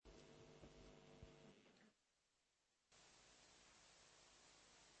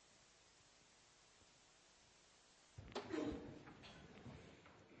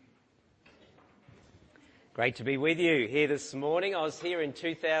Great to be with you here this morning. I was here in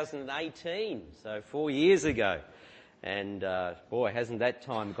 2018, so 4 years ago. And boy, hasn't that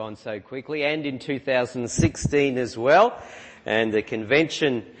time gone so quickly. And in 2016 as well. And the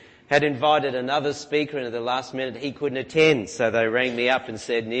convention had invited another speaker, and at the last minute he couldn't attend. So they rang me up and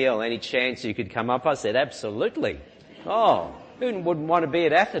said, "Neil, any chance you could come up?" I said, "Absolutely." Oh, who wouldn't want to be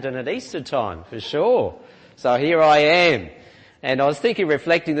at Atherton at Easter time, for sure. So here I am. And I was thinking,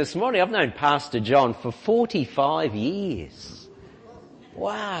 reflecting this morning, I've known Pastor John for 45 years.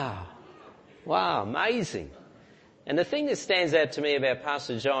 Wow. Wow, amazing. And the thing that stands out to me about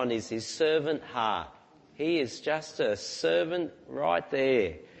Pastor John is his servant heart. He is just a servant right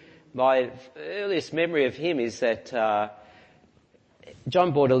there. My earliest memory of him is that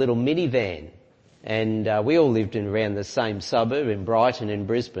John bought a little minivan, and we all lived in around the same suburb in Brighton in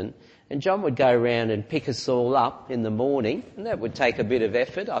Brisbane. And John would go around and pick us all up in the morning, and that would take a bit of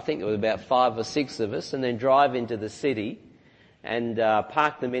effort. I think there was about 5 or 6 of us, and then drive into the city and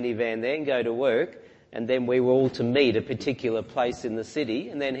park the minivan there and go to work. And then we were all to meet a particular place in the city,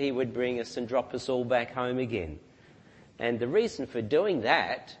 and then he would bring us and drop us all back home again. And the reason for doing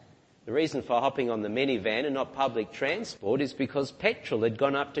that, the reason for hopping on the minivan and not public transport, is because petrol had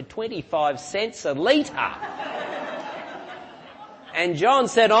gone up to 25 cents a litre. And John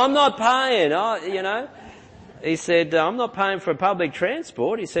said, "I'm not paying," He said, "I'm not paying for public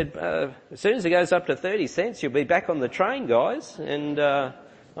transport." He said, "As soon as it goes up to 30 cents, you'll be back on the train, guys." And, there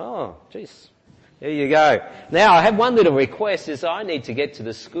you go. Now, I have one little request, is I need to get to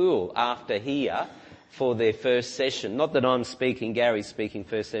the school after here for their first session. Not that I'm speaking, Gary's speaking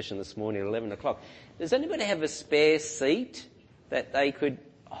first session this morning at 11 o'clock. Does anybody have a spare seat that they could...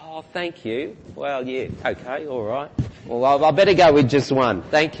 Oh, thank you. Well, yeah, okay, all right. Well, I better go with just one.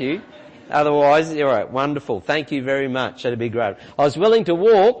 Thank you. Otherwise, all right, wonderful. Thank you very much. That'd be great. I was willing to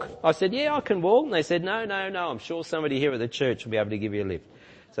walk. I said, "Yeah, I can walk." And they said, no, I'm sure somebody here at the church will be able to give you a lift.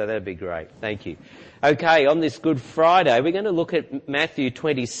 So that'd be great. Thank you. Okay, on this Good Friday, we're going to look at Matthew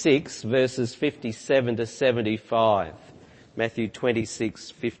 26, verses 57 to 75. Matthew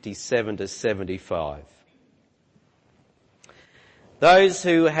 26, 57 to 75. Those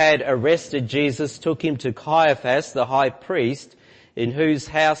who had arrested Jesus took him to Caiaphas, the high priest, in whose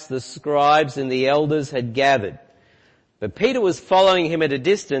house the scribes and the elders had gathered. But Peter was following him at a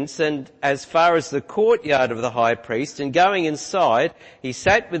distance, and as far as the courtyard of the high priest, and going inside, he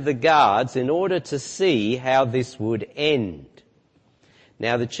sat with the guards in order to see how this would end.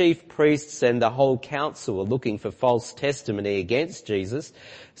 Now the chief priests and the whole council were looking for false testimony against Jesus,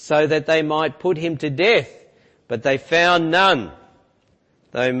 so that they might put him to death, but they found none,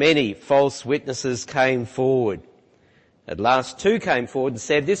 though many false witnesses came forward. At last 2 came forward and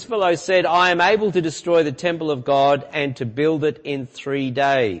said, "This fellow said, I am able to destroy the temple of God and to build it in 3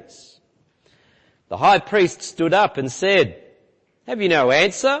 days. The high priest stood up and said, "Have you no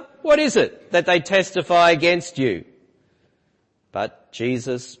answer? What is it that they testify against you?" But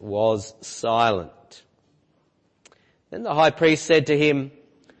Jesus was silent. Then the high priest said to him,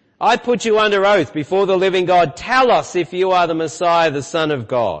 "I put you under oath before the living God. Tell us if you are the Messiah, the Son of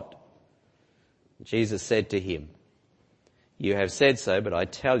God." Jesus said to him, "You have said so, but I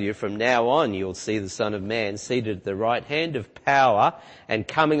tell you, from now on you will see the Son of Man seated at the right hand of power and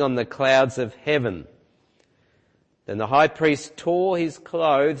coming on the clouds of heaven." Then the high priest tore his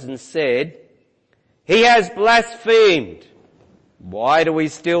clothes and said, "He has blasphemed. Why do we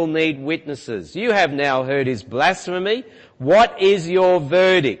still need witnesses? You have now heard his blasphemy. What is your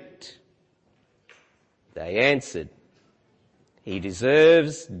verdict?" They answered, "He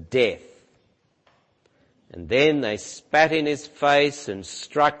deserves death." And then they spat in his face and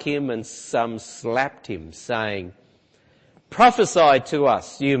struck him, and some slapped him, saying, "Prophesy to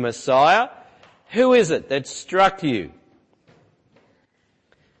us, you Messiah. Who is it that struck you?"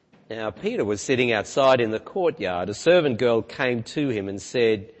 Now Peter was sitting outside in the courtyard. A servant girl came to him and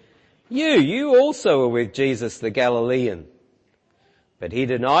said, You also were with Jesus the Galilean." But he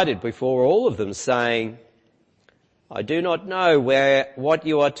denied it before all of them, saying, "I do not know what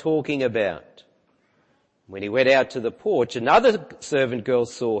you are talking about." When he went out to the porch, another servant girl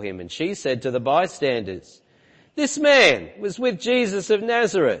saw him, and she said to the bystanders, "This man was with Jesus of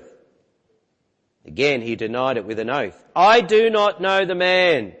Nazareth." Again he denied it with an oath, "I do not know the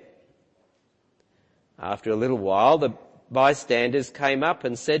man." After a little while, the bystanders came up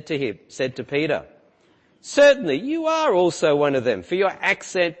and said to Peter, "Certainly you are also one of them, for your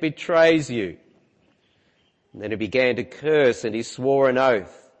accent betrays you." And then he began to curse, and he swore an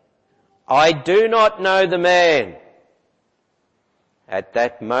oath, "I do not know the man." At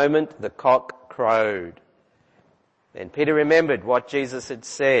that moment the cock crowed. Then Peter remembered what Jesus had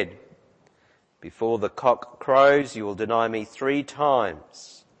said, Before the cock crows, you will deny me 3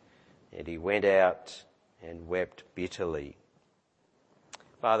 times. And he went out and wept bitterly.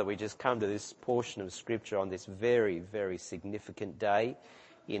 Father, we just come to this portion of Scripture on this very, very significant day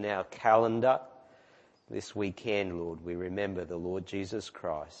in our calendar. This weekend, Lord, we remember the Lord Jesus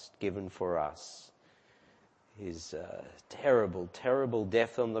Christ given for us. His terrible, terrible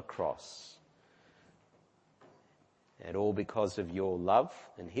death on the cross. And all because of your love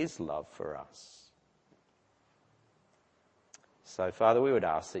and his love for us. So, Father, we would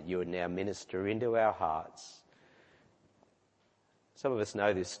ask that you would now minister into our hearts. Some of us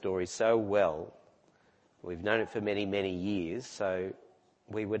know this story so well. We've known it for many, many years. So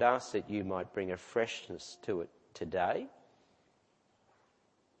we would ask that you might bring a freshness to it today.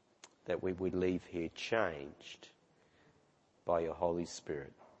 That we would leave here changed by your Holy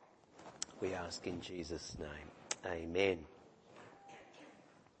Spirit. We ask in Jesus' name. Amen.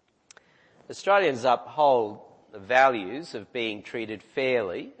 Australians uphold the values of being treated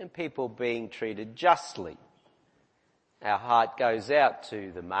fairly and people being treated justly. Our heart goes out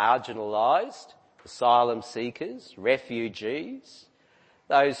to the marginalised, asylum seekers, refugees,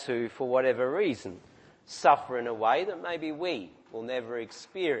 those who, for whatever reason, suffer in a way that maybe we will never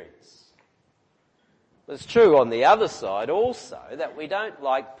experience. It's true on the other side also that we don't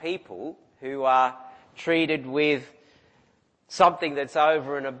like people who are treated with something that's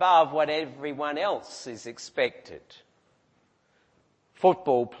over and above what everyone else is expected.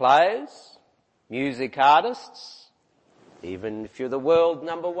 Football players, music artists, even if you're the world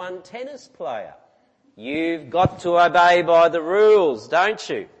 #1 tennis player, you've got to obey by the rules, don't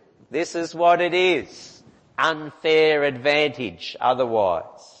you? This is what it is. Unfair advantage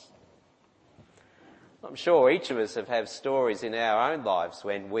otherwise. I'm sure each of us have had stories in our own lives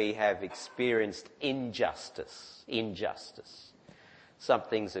when we have experienced injustice.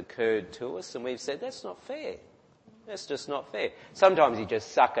 Something's occurred to us and we've said, that's not fair. That's just not fair. Sometimes you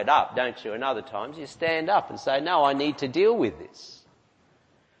just suck it up, don't you? And other times you stand up and say, no, I need to deal with this.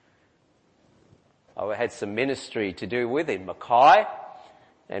 I had some ministry to do with in Mackay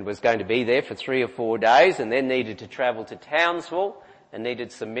and was going to be there for 3 or 4 days and then needed to travel to Townsville and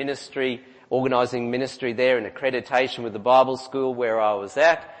needed some ministry, organising ministry there and accreditation with the Bible school where I was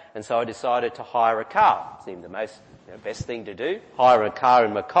at. And so I decided to hire a car. It seemed the best thing to do. Hire a car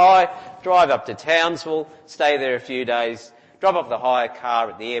in Mackay, drive up to Townsville, stay there a few days, drop off the hire car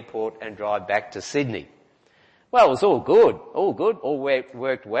at the airport and drive back to Sydney. Well, it was all good, all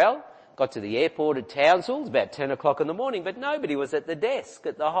worked well. Got to the airport at Townsville, it was about 10 o'clock in the morning, but nobody was at the desk,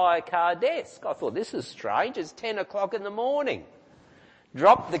 at the hire car desk. I thought, this is strange, it's 10 o'clock in the morning.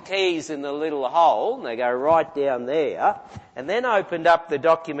 Dropped the keys in the little hole, and they go right down there, and then opened up the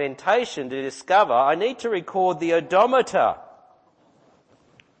documentation to discover I need to record the odometer.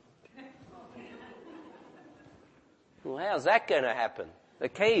 Well, how's that going to happen? The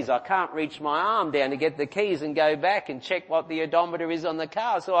keys, I can't reach my arm down to get the keys and go back and check what the odometer is on the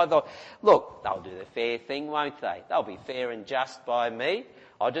car. So I thought, look, they'll do the fair thing, won't they? They'll be fair and just by me.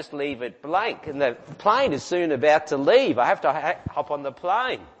 I'll just leave it blank. And the plane is soon about to leave. I have to hop on the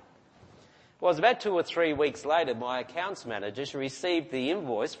plane. Well, it was about 2 or 3 weeks later, my accounts manager, she received the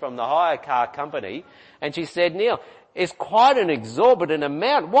invoice from the hire car company, and she said, Neil, it's quite an exorbitant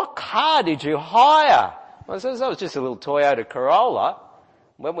amount. What car did you hire? I said, that was just a little Toyota Corolla.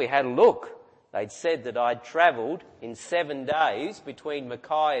 When we had a look, they'd said that I'd travelled in 7 days between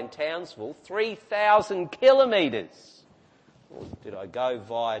Mackay and Townsville 3,000 kilometres. Or did I go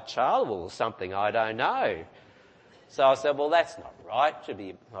via Charleville or something? I don't know. So I said, well, that's not right. It should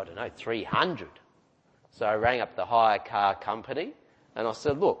be, 300. So I rang up the hire car company and I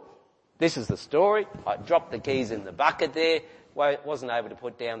said, look, this is the story. I dropped the keys in the bucket there. Wasn't able to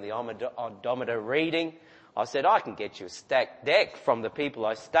put down the odometer reading. I said, I can get you a stacked deck from the people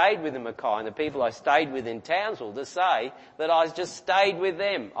I stayed with in Mackay and the people I stayed with in Townsville to say that I just stayed with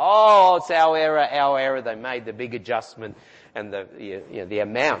them. Oh, it's our error. They made the big adjustment and the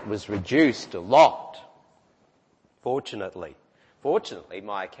amount was reduced a lot. Fortunately,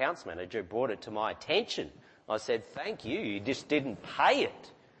 my accounts manager brought it to my attention. I said, thank you, you just didn't pay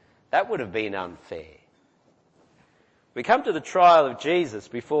it. That would have been unfair. We come to the trial of Jesus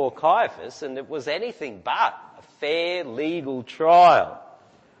before Caiaphas, and it was anything but a fair legal trial.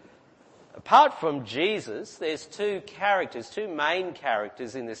 Apart from Jesus, there's 2 main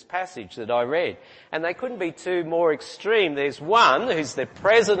characters in this passage that I read, and they couldn't be 2 more extreme. There's one who's the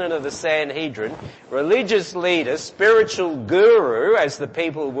president of the Sanhedrin, religious leader, spiritual guru, as the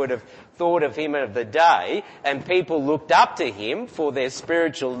people would have thought of him of the day, and people looked up to him for their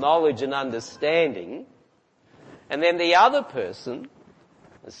spiritual knowledge and understanding. And then the other person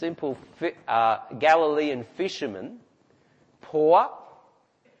a simple Galilean fisherman, poor,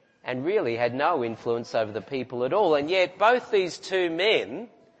 and really had no influence over the people at all. And yet both these two men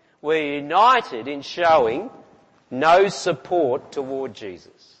were united in showing no support toward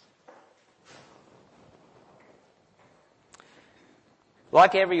Jesus.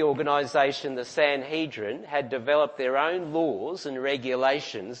 Like every organisation, the Sanhedrin had developed their own laws and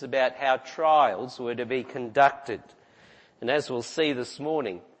regulations about how trials were to be conducted. And as we'll see this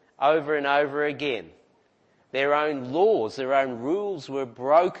morning, over and over again, their own laws, their own rules were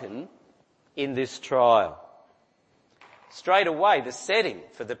broken in this trial. Straight away, the setting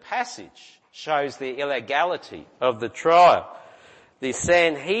for the passage shows the illegality of the trial. The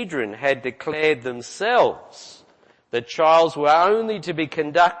Sanhedrin had declared themselves that trials were only to be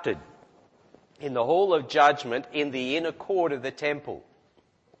conducted in the hall of judgment in the inner court of the temple.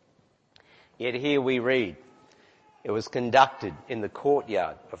 Yet here we read, it was conducted in the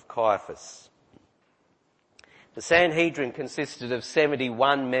courtyard of Caiaphas. The Sanhedrin consisted of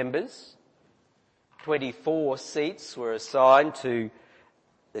 71 members. 24 seats were assigned to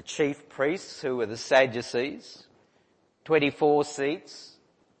the chief priests, who were the Sadducees. 24 seats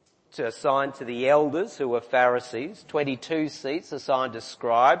assigned to the elders, who were Pharisees. 22 seats assigned to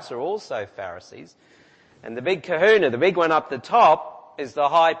scribes, who are also Pharisees. And the big kahuna, the big one up the top, is the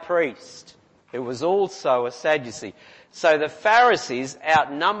high priest, who was also a Sadducee. So the Pharisees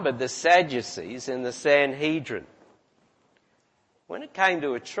outnumbered the Sadducees in the Sanhedrin. When it came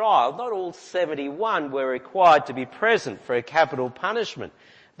to a trial, not all 71 were required to be present for a capital punishment.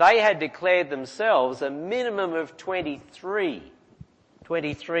 They had declared themselves a minimum of 23.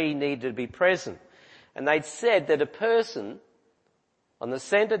 23 needed to be present. And they'd said that a person on the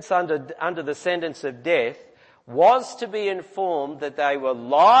sentence under the sentence of death was to be informed that they were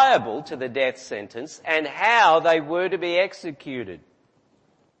liable to the death sentence and how they were to be executed.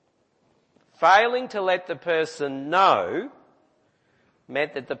 Failing to let the person know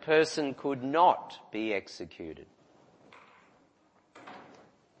meant that the person could not be executed.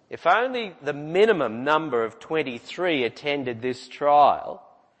 If only the minimum number of 23 attended this trial,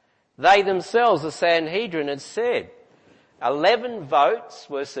 they themselves, the Sanhedrin, had said 11 votes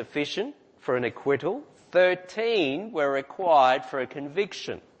were sufficient for an acquittal, 13 were required for a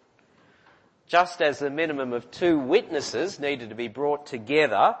conviction. Just as the minimum of 2 witnesses needed to be brought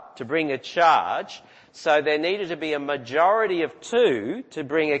together to bring a charge, so there needed to be a majority of 2 to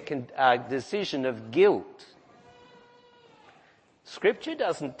bring a decision of guilt. Scripture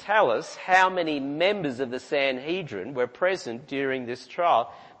doesn't tell us how many members of the Sanhedrin were present during this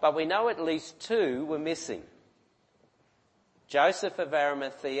trial, but we know at least 2 were missing. Joseph of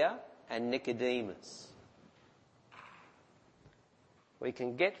Arimathea and Nicodemus. We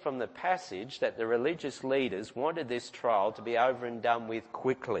can get from the passage that the religious leaders wanted this trial to be over and done with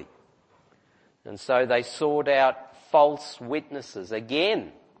quickly. And so they sought out false witnesses.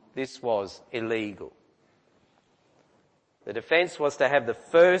 Again, this was illegal. The defence was to have the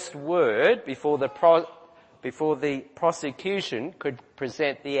first word before the prosecution could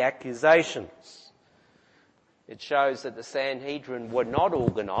present the accusations. It shows that the Sanhedrin were not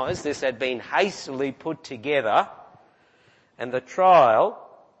organised. This had been hastily put together, and the trial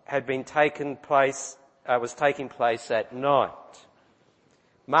had been was taking place at night.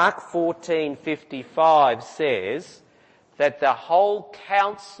 Mark 14:55 says that the whole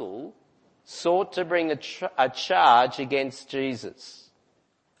council sought to bring a charge against Jesus.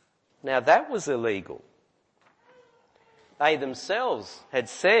 Now that was illegal. They themselves had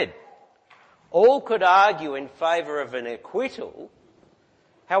said all could argue in favour of an acquittal.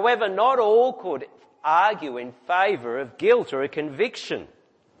 However, not all could argue in favour of guilt or a conviction.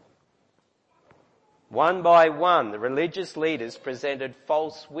 One by one, the religious leaders presented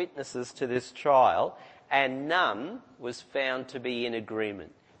false witnesses to this trial, and none was found to be in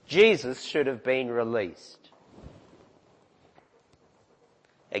agreement. Jesus should have been released.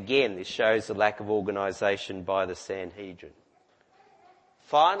 Again, this shows the lack of organisation by the Sanhedrin.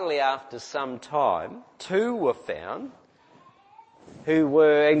 Finally, after some time, 2 were found who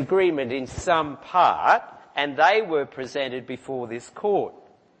were in agreement in some part, and they were presented before this court.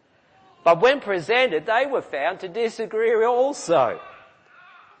 But when presented, they were found to disagree also.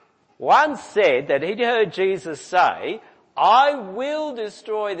 One said that he'd heard Jesus say, "I will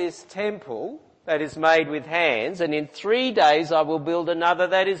destroy this temple that is made with hands, and in 3 days I will build another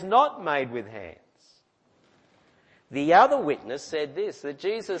that is not made with hands." The other witness said this, that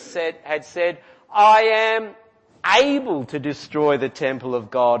Jesus had said, "I am able to destroy the temple of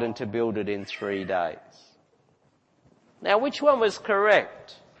God and to build it in 3 days." Now, which one was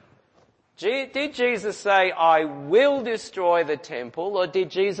correct? Did Jesus say, I will destroy the temple, or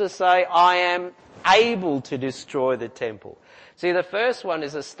did Jesus say, I am able to destroy the temple? See, the first one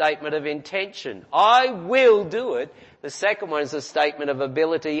is a statement of intention. I will do it. The second one is a statement of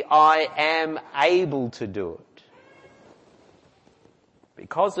ability. I am able to do it.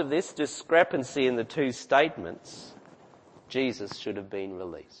 Because of this discrepancy in the two statements, Jesus should have been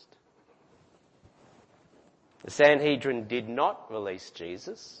released. The Sanhedrin did not release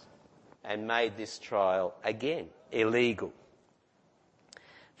Jesus and made this trial again illegal.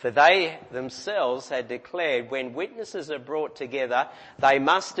 For they themselves had declared when witnesses are brought together, they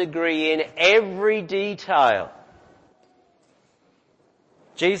must agree in every detail.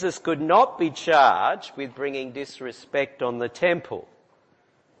 Jesus could not be charged with bringing disrespect on the temple.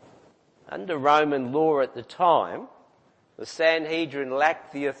 Under Roman law at the time, the Sanhedrin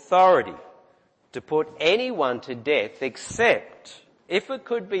lacked the authority to put anyone to death except if it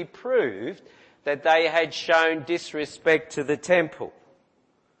could be proved that they had shown disrespect to the temple.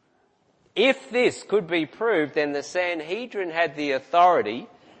 If this could be proved, then the Sanhedrin had the authority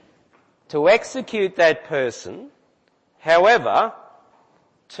to execute that person. However,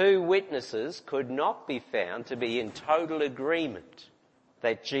 two witnesses could not be found to be in total agreement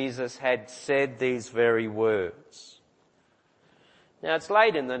that Jesus had said these very words. Now it's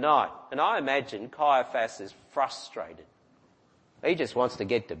late in the night, and I imagine Caiaphas is frustrated. He just wants to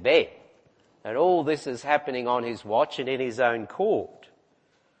get to bed, and all this is happening on his watch and in his own court.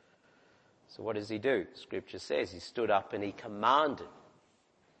 So what does he do? Scripture says he stood up and he commanded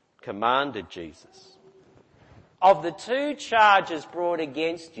Jesus. Of the two charges brought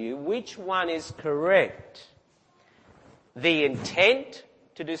against you, which one is correct? The intent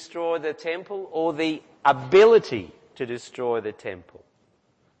to destroy the temple or the ability to destroy the temple?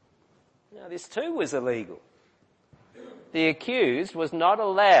 Now this too was illegal. The accused was not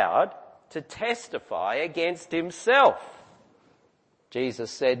allowed to testify against himself.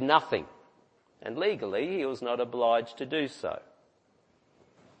 Jesus said nothing. And legally, he was not obliged to do so.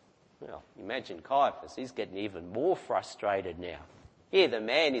 Well, imagine Caiaphas, he's getting even more frustrated now. Here the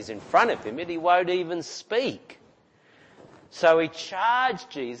man is in front of him and he won't even speak. So he charged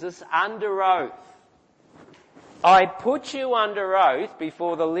Jesus under oath. I put you under oath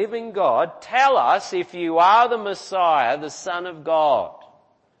before the living God. Tell us if you are the Messiah, the Son of God.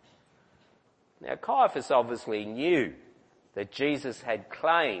 Now Caiaphas obviously knew that Jesus had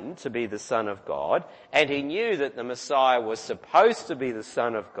claimed to be the Son of God, and he knew that the Messiah was supposed to be the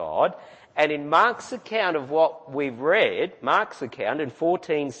Son of God. And in Mark's account of what we've read, Mark's account in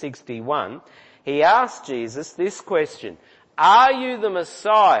 1461, he asked Jesus this question, are you the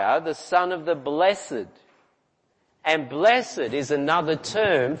Messiah, the Son of the Blessed? And blessed is another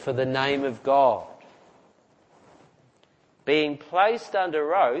term for the name of God. Being placed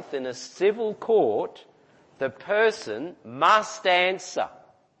under oath in a civil court, the person must answer.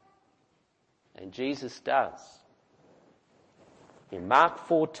 And Jesus does. In Mark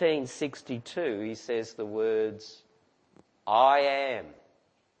 14:62, he says the words, I am.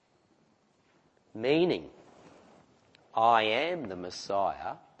 Meaning, I am the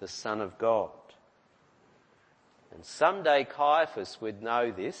Messiah, the Son of God. And someday Caiaphas would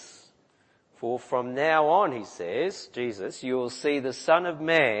know this, for from now on, he says, Jesus, you will see the Son of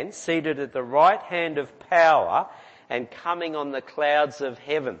Man seated at the right hand of power and coming on the clouds of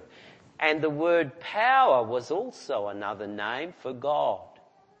heaven. And the word power was also another name for God.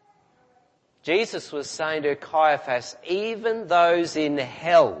 Jesus was saying to Caiaphas, even those in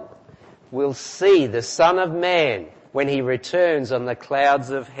hell will see the Son of Man when he returns on the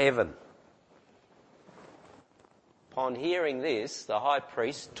clouds of heaven. Upon hearing this, the high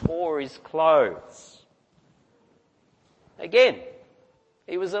priest tore his clothes. Again,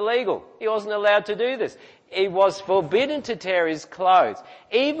 he was illegal. He wasn't allowed to do this. He was forbidden to tear his clothes.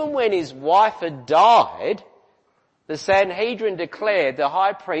 Even when his wife had died, the Sanhedrin declared the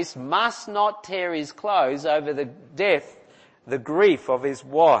high priest must not tear his clothes over the death, the grief of his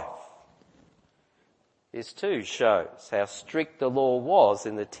wife. This too shows how strict the law was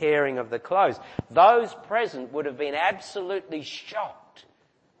in the tearing of the clothes. Those present would have been absolutely shocked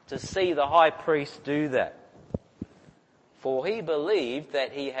to see the high priest do that. For he believed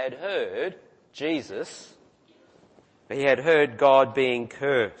that he had heard Jesus, he had heard God being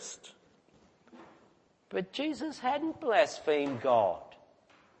cursed. But Jesus hadn't blasphemed God.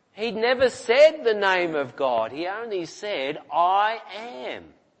 He'd never said the name of God. He only said, I am.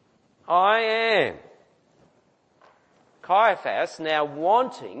 I am. Caiaphas, now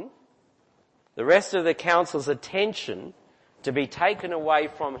wanting the rest of the council's attention to be taken away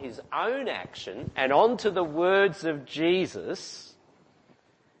from his own action and onto the words of Jesus,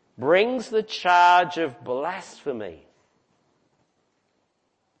 brings the charge of blasphemy.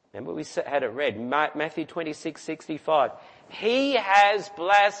 Remember we had it read, Matthew 26:65. He has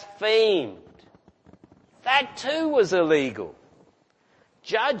blasphemed. That too was illegal.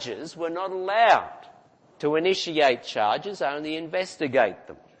 Judges were not allowed to initiate charges, only investigate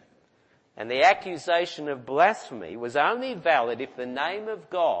them. And the accusation of blasphemy was only valid if the name of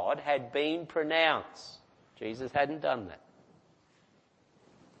God had been pronounced. Jesus hadn't done that.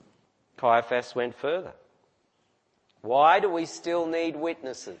 Caiaphas went further. Why do we still need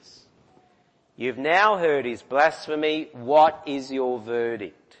witnesses? You've now heard his blasphemy. What is your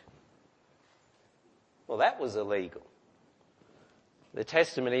verdict? Well, that was illegal. The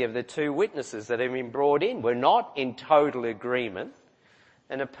testimony of the two witnesses that had been brought in were not in total agreement,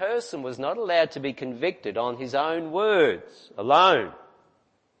 and a person was not allowed to be convicted on his own words alone.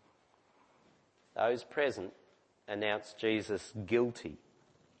 Those present announced Jesus guilty.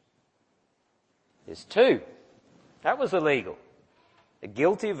 There's two. That was illegal. A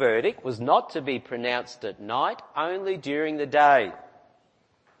guilty verdict was not to be pronounced at night, only during the day.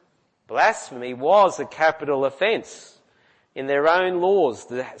 Blasphemy was a capital offence. In their own laws,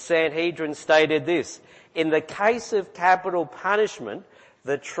 the Sanhedrin stated this: in the case of capital punishment,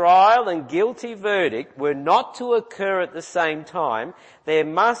 the trial and guilty verdict were not to occur at the same time. There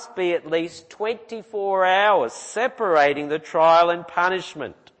must be at least 24 hours separating the trial and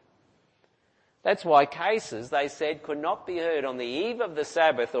punishment. That's why cases, they said, could not be heard on the eve of the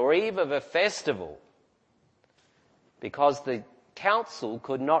Sabbath or eve of a festival, because the council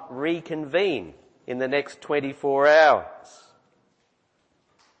could not reconvene in the next 24 hours.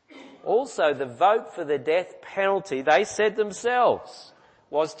 Also, the vote for the death penalty, they said themselves,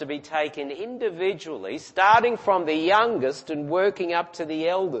 was to be taken individually, starting from the youngest and working up to the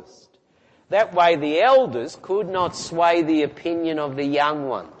eldest. That way the elders could not sway the opinion of the young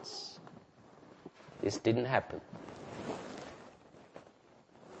ones. This didn't happen.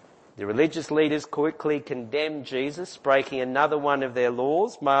 The religious leaders quickly condemned Jesus, breaking another one of their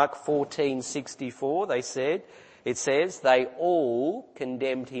laws. Mark 14:64, it says, they all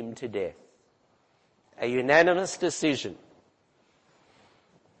condemned him to death. A unanimous decision.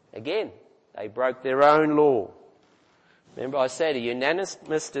 Again, they broke their own law. Remember I said a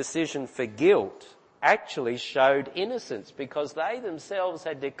unanimous decision for guilt actually showed innocence, because they themselves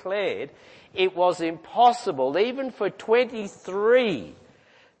had declared it was impossible, even for 23,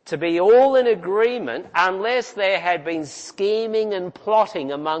 to be all in agreement unless there had been scheming and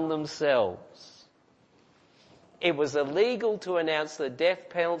plotting among themselves. It was illegal to announce the death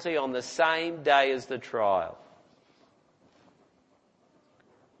penalty on the same day as the trial.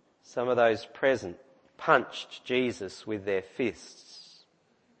 Some of those present punched Jesus with their fists.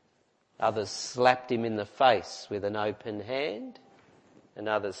 Others slapped him in the face with an open hand, and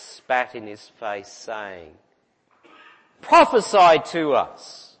others spat in his face, saying, "Prophesy to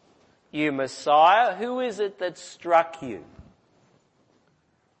us, you Messiah, who is it that struck you?"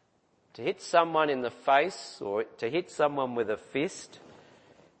 To hit someone in the face or to hit someone with a fist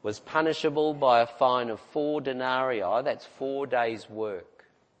was punishable by a fine of 4 denarii, that's 4 days' work.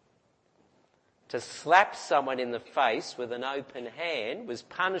 To slap someone in the face with an open hand was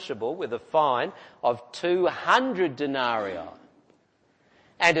punishable with a fine of 200 denarii.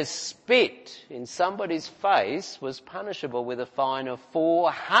 And to spit in somebody's face was punishable with a fine of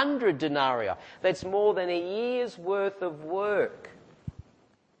 400 denarii. That's more than a year's worth of work.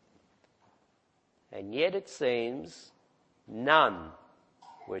 And yet it seems none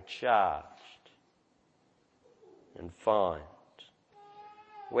were charged and fined.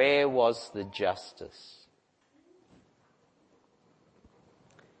 Where was the justice?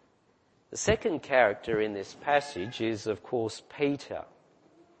 The second character in this passage is, of course, Peter.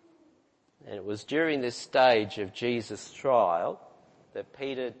 And it was during this stage of Jesus' trial that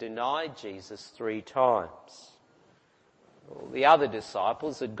Peter denied Jesus 3 times. The other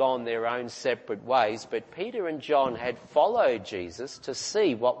disciples had gone their own separate ways, but Peter and John had followed Jesus to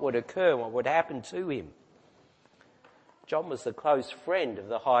see what would occur, what would happen to him. John was the close friend of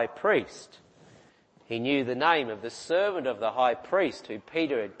the high priest. He knew the name of the servant of the high priest who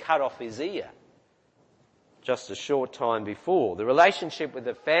Peter had cut off his ear just a short time before. The relationship with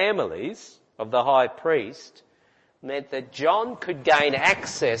the families of the high priest meant that John could gain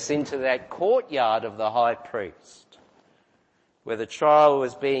access into that courtyard of the high priest, where the trial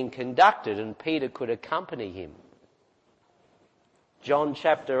was being conducted, and Peter could accompany him. John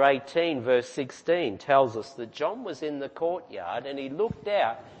chapter 18 verse 16 tells us that John was in the courtyard and he looked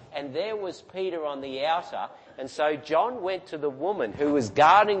out and there was Peter on the outer, and so John went to the woman who was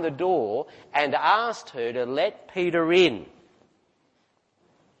guarding the door and asked her to let Peter in.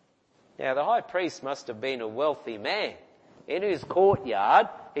 Now, the high priest must have been a wealthy man. In his courtyard,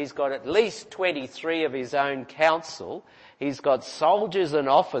 he's got at least 23 of his own council. He's got soldiers and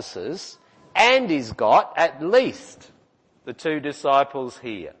officers, and he's got at least the 2 disciples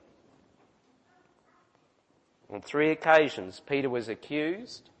here. On 3 occasions, Peter was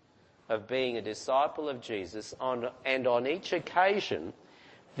accused of being a disciple of Jesus, and on each occasion,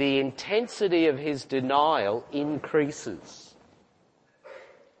 the intensity of his denial increases.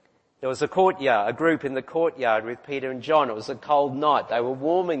 There was a group in the courtyard with Peter and John. It was a cold night. They were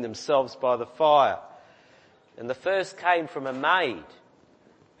warming themselves by the fire. And the first came from a maid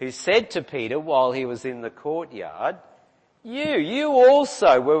who said to Peter while he was in the courtyard, You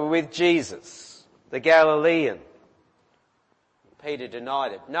also were with Jesus, the Galilean. Peter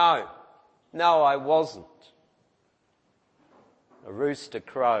denied it. No, I wasn't. A rooster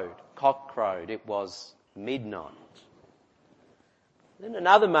crowed, cock crowed. It was midnight. Then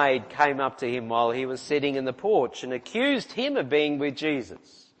another maid came up to him while he was sitting in the porch and accused him of being with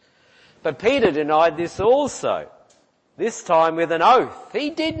Jesus. But Peter denied this also, this time with an oath.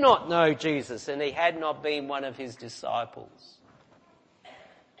 He did not know Jesus and he had not been one of his disciples.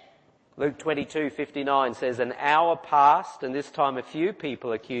 Luke 22:59 says, An hour passed, and this time a few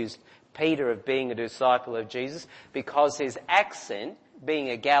people accused Peter of being a disciple of Jesus because his accent, being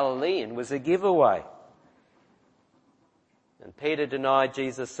a Galilean, was a giveaway. And Peter denied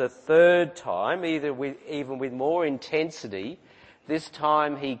Jesus a 3rd time, even with more intensity. This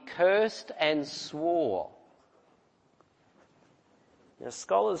time he cursed and swore. Now,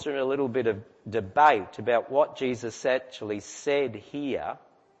 scholars are in a little bit of debate about what Jesus actually said here.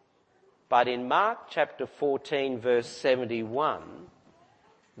 But in Mark chapter 14, verse 71,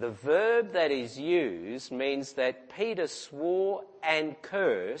 the verb that is used means that Peter swore and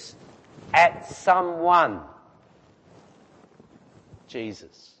cursed at someone.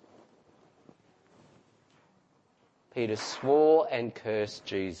 Jesus. Peter swore and cursed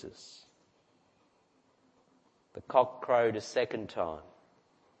Jesus. The cock crowed a 2nd time.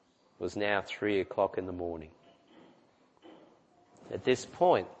 It was now 3 o'clock in the morning. At this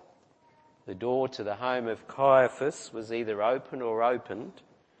point, the door to the home of Caiaphas was either open or opened,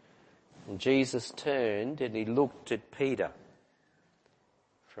 and Jesus turned and he looked at Peter.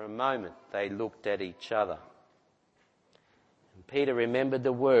 For a moment, they looked at each other. And Peter remembered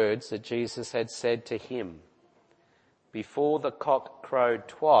the words that Jesus had said to him. Before the cock crowed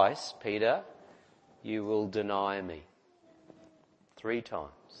twice, Peter, you will deny me 3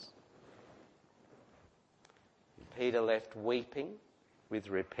 times. And Peter left weeping with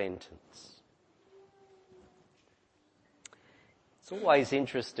repentance. It's always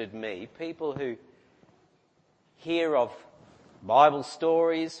interested me, people who hear of Bible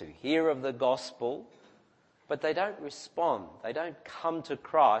stories, who hear of the gospel, but they don't respond. They don't come to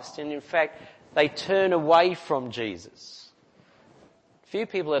Christ, and in fact, they turn away from Jesus. A few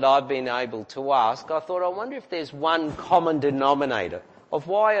people that I've been able to ask, I thought, I wonder if there's one common denominator of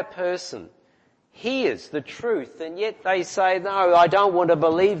why a person hears the truth and yet they say, no, I don't want to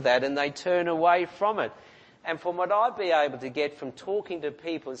believe that, and they turn away from it. And from what I've been able to get from talking to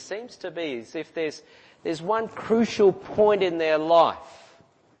people, it seems to be as if there's one crucial point in their life.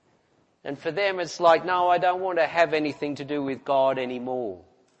 And for them it's like, no, I don't want to have anything to do with God anymore.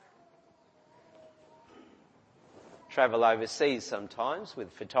 Travel overseas sometimes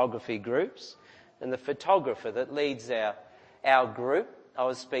with photography groups, and the photographer that leads our group, I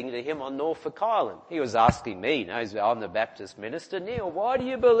was speaking to him on Norfolk Island. He was asking me, he knows I'm the Baptist minister, Neil, why do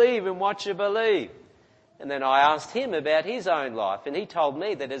you believe in what you believe? And then I asked him about his own life, and he told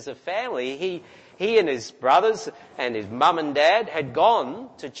me that as a family, he and his brothers and his mum and dad had gone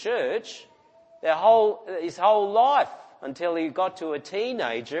to church his whole life until he got to a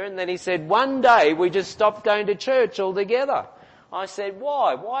teenager, and then he said, one day we just stopped going to church altogether. I said,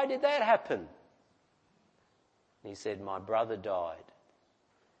 why? Why did that happen? And he said, my brother died.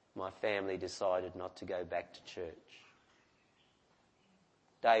 My family decided not to go back to church.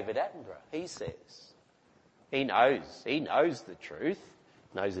 David Attenborough, he says, he knows the truth,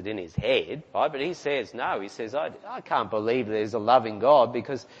 knows it in his head, right? But he says, no, he says, I can't believe there's a loving God,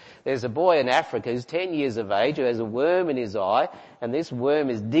 because there's a boy in Africa who's 10 years of age who has a worm in his eye, and this worm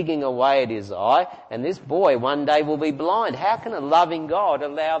is digging away at his eye, and this boy one day will be blind. How can a loving God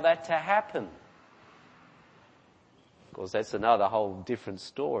allow that to happen? Of course, that's another whole different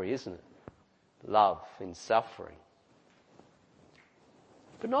story, isn't it? Love in suffering.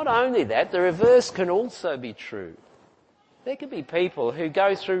 But not only that, the reverse can also be true. There can be people who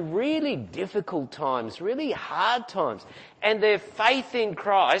go through really difficult times, really hard times, and their faith in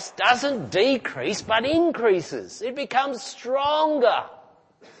Christ doesn't decrease but increases. It becomes stronger.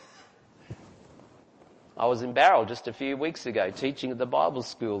 I was in Barrel just a few weeks ago teaching at the Bible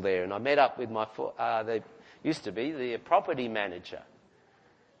school there, and I met up with they used to be the property manager.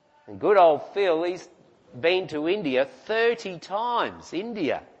 And good old Phil, he's been to India 30 times.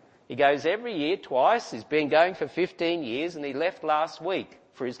 India. He goes every year twice. He's been going for 15 years, and he left last week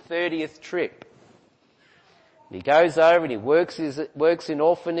for his 30th trip. And he goes over and he works in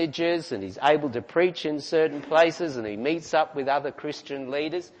orphanages, and he's able to preach in certain places, and he meets up with other Christian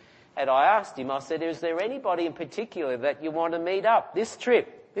leaders. And I asked him, I said, is there anybody in particular that you want to meet up? This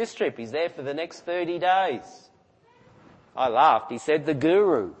trip. He's there for the next 30 days. I laughed. He said, the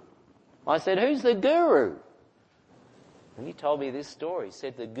Guru. I said, who's the Guru? And he told me this story. He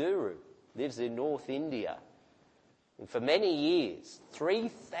said, the Guru lives in North India. And for many years,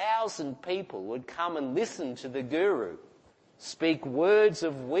 3,000 people would come and listen to the Guru speak words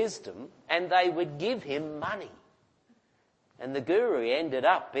of wisdom, and they would give him money. And the Guru ended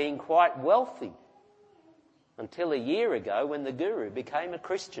up being quite wealthy until a year ago when the Guru became a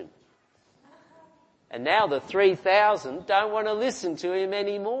Christian. And now the 3,000 don't want to listen to him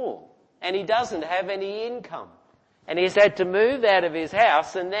anymore. And he doesn't have any income. And he's had to move out of his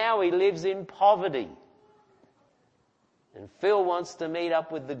house, and now he lives in poverty. And Phil wants to meet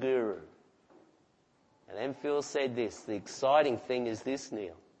up with the Guru. And then Phil said this, the exciting thing is this,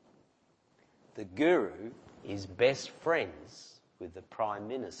 Neil. The Guru is best friends with the Prime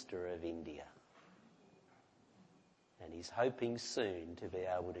Minister of India. And he's hoping soon to be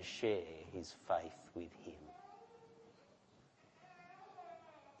able to share his faith with him.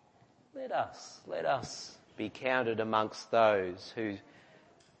 Let us be counted amongst those who,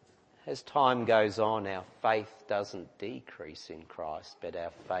 as time goes on, our faith doesn't decrease in Christ, but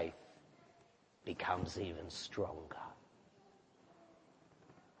our faith becomes even stronger.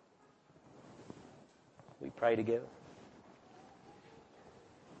 We pray together.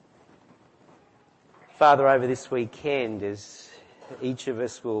 Father, over this weekend, as each of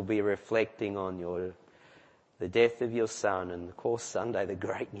us will be reflecting on the death of your Son, and of course Sunday, the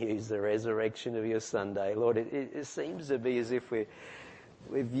great news, the resurrection of your Sunday, Lord, it seems to be as if we're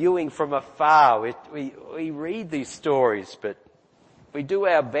viewing from afar. We read these stories, but we do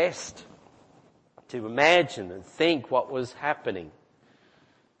our best to imagine and think what was happening.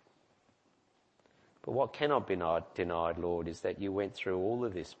 But what cannot be denied, Lord, is that you went through all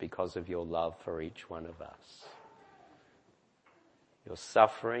of this because of your love for each one of us. Your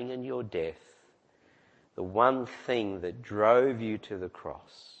suffering and your death, the one thing that drove you to the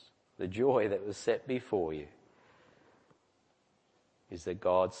cross, the joy that was set before you, is that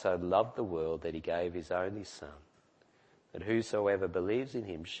God so loved the world that he gave his only Son, that whosoever believes in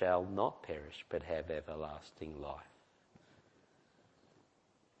him shall not perish but have everlasting life.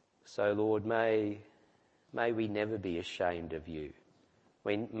 So, Lord, may we never be ashamed of you.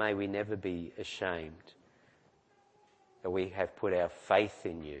 May we never be ashamed that we have put our faith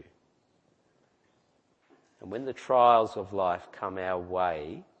in you. And when the trials of life come our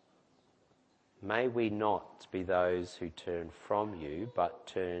way, may we not be those who turn from you, but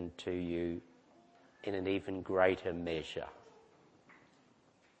turn to you in an even greater measure.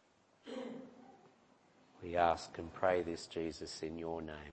 We ask and pray this, Jesus, in your name.